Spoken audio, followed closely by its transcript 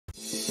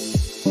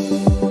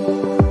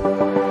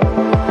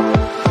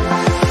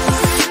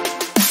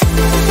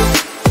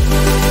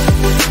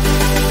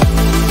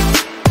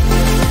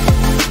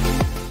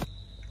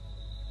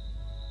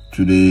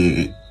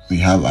today we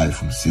have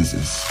iPhone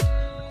 6s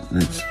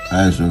with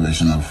iOS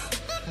version of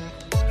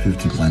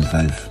 15.5.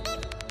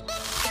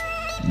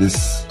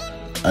 This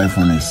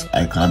iPhone is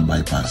iCloud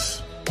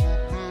bypass.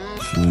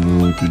 So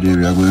today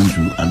we are going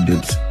to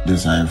update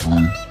this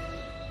iPhone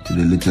to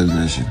the latest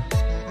version.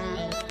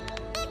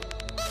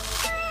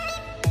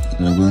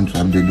 We are going to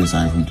update this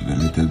iPhone to the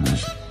latest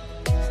version.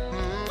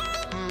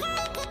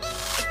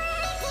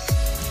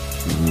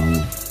 So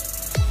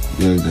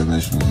here is the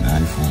version of the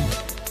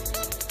iPhone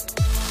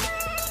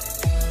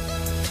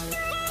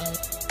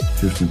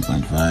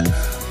 15.5.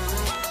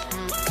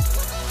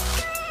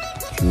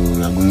 So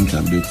we are going to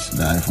update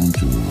the iPhone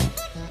to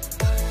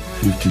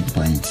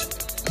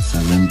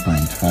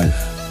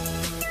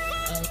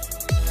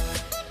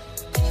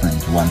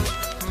 15.7.5.1.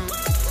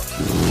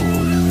 So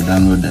you will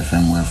download the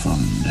firmware from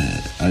the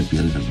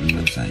IPLW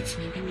website.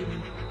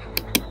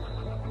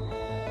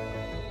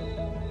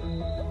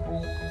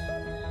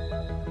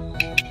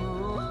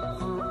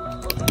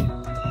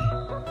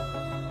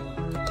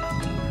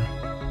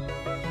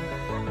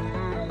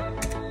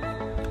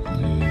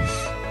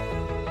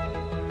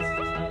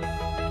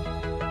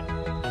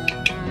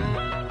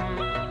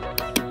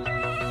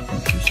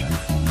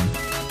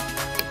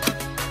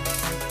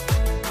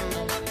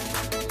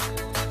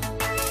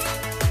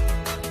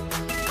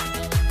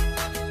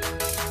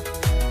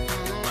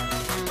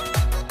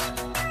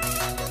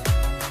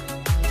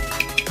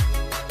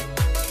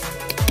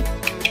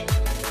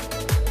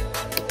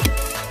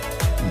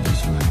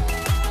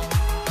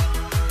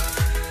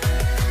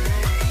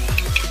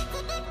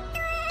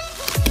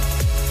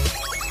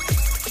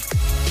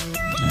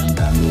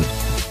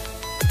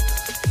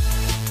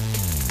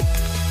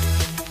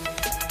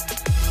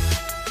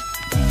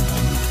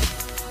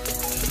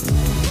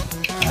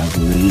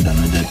 Already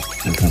downloaded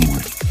the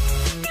firmware,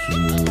 so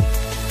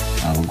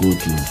I'll go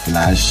to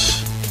Flash.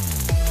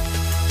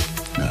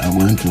 I'm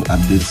going to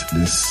update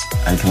this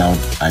iCloud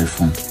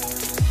iPhone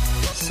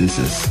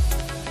 6s.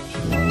 So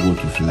I'll go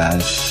to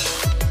Flash.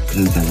 This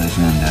is the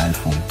version on the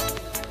iPhone.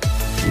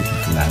 Go to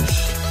Flash,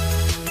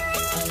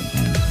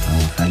 and I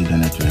will find the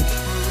network.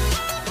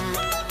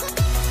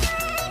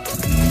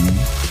 Then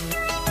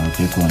I'll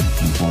click on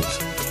Import.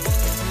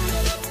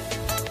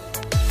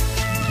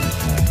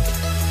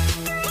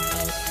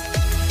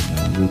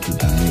 Go to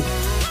download.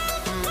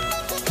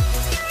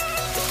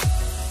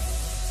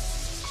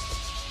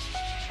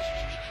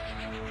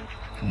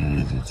 Here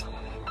is it,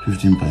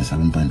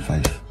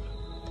 15.7.5.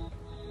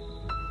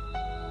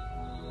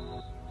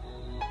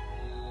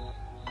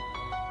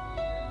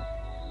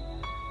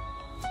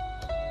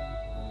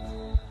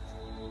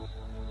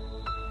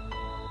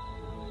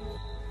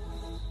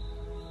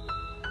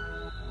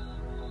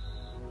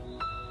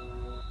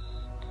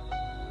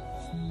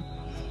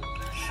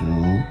 So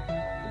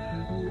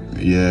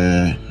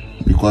yeah,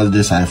 because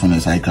this iPhone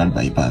is iCloud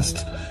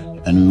bypassed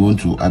and we want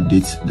to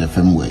update the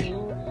firmware,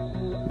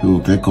 we will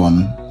click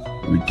on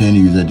return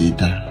user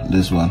data,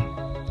 this one,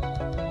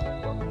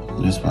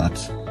 this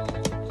part,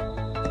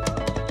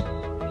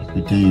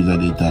 return user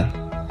data.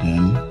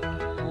 Then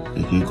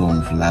we click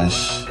on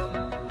Flash.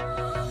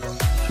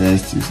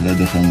 First you select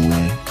the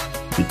firmware,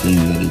 return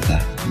user data,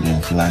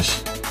 then Flash.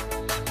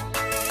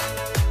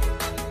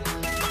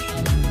 So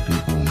we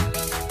click on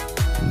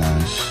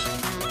Flash.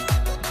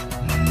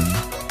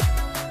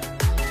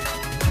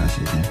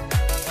 Again.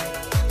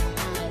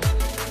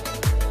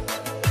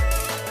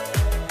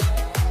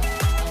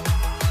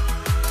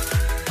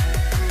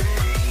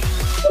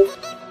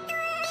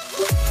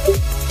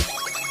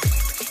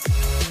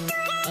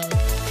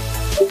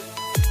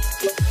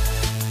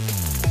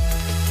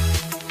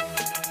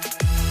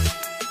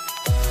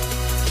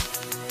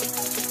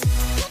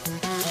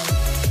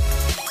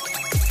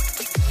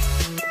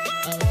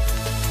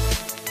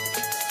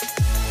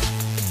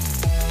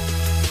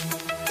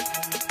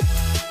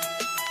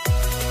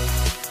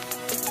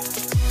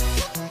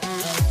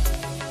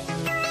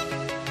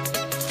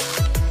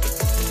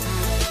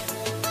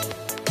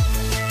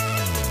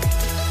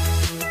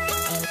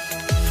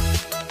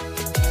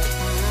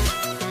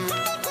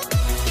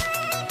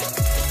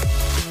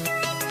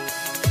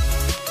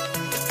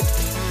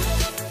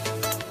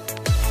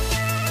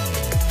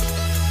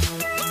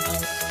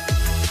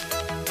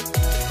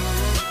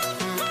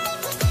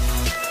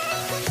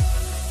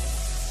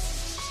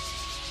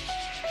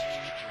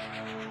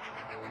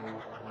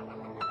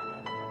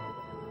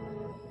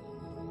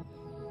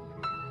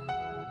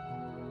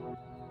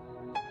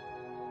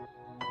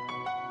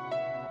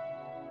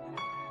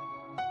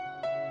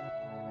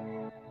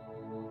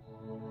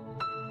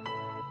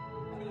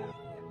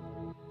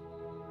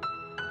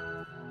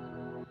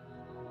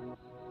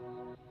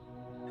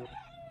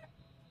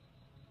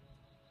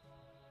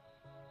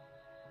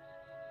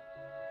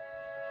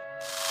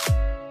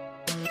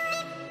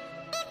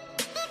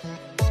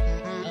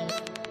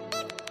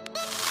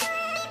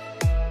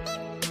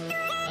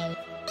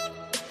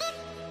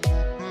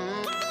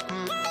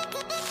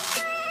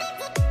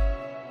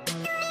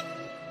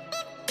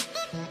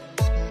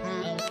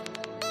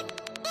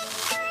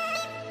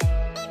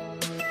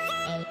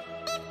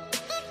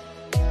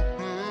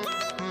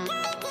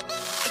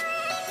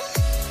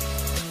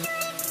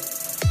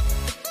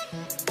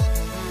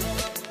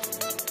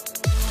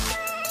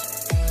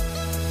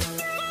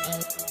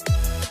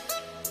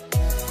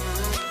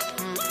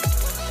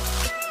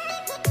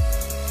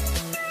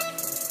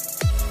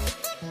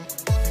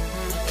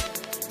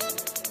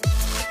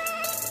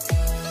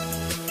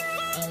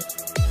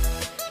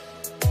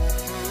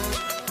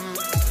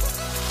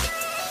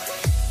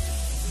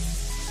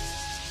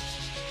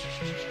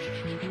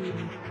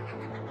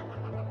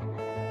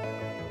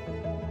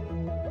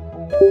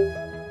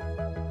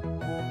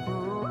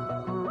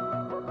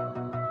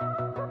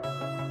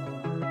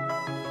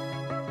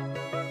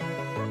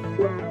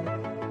 you.